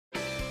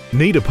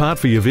Need a part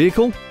for your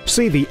vehicle?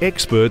 See the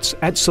experts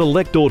at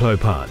Select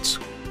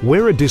Autoparts.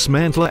 We're a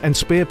dismantler and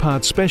spare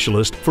parts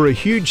specialist for a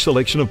huge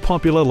selection of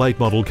popular late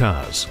model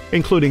cars,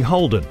 including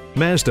Holden,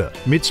 Mazda,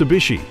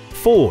 Mitsubishi,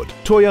 Ford,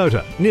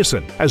 Toyota,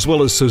 Nissan, as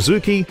well as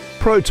Suzuki,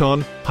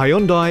 Proton,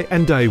 Hyundai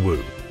and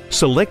Daewoo.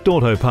 Select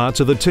Autoparts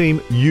are the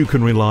team you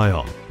can rely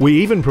on. We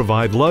even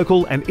provide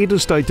local and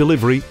interstate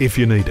delivery if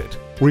you need it.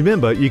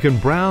 Remember, you can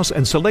browse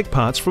and select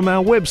parts from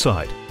our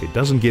website. It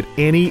doesn't get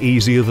any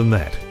easier than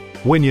that.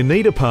 When you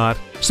need a part,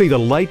 see the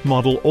late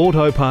model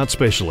auto parts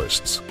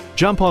specialists.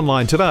 Jump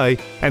online today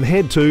and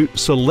head to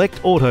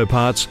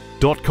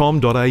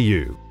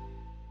selectautoparts.com.au.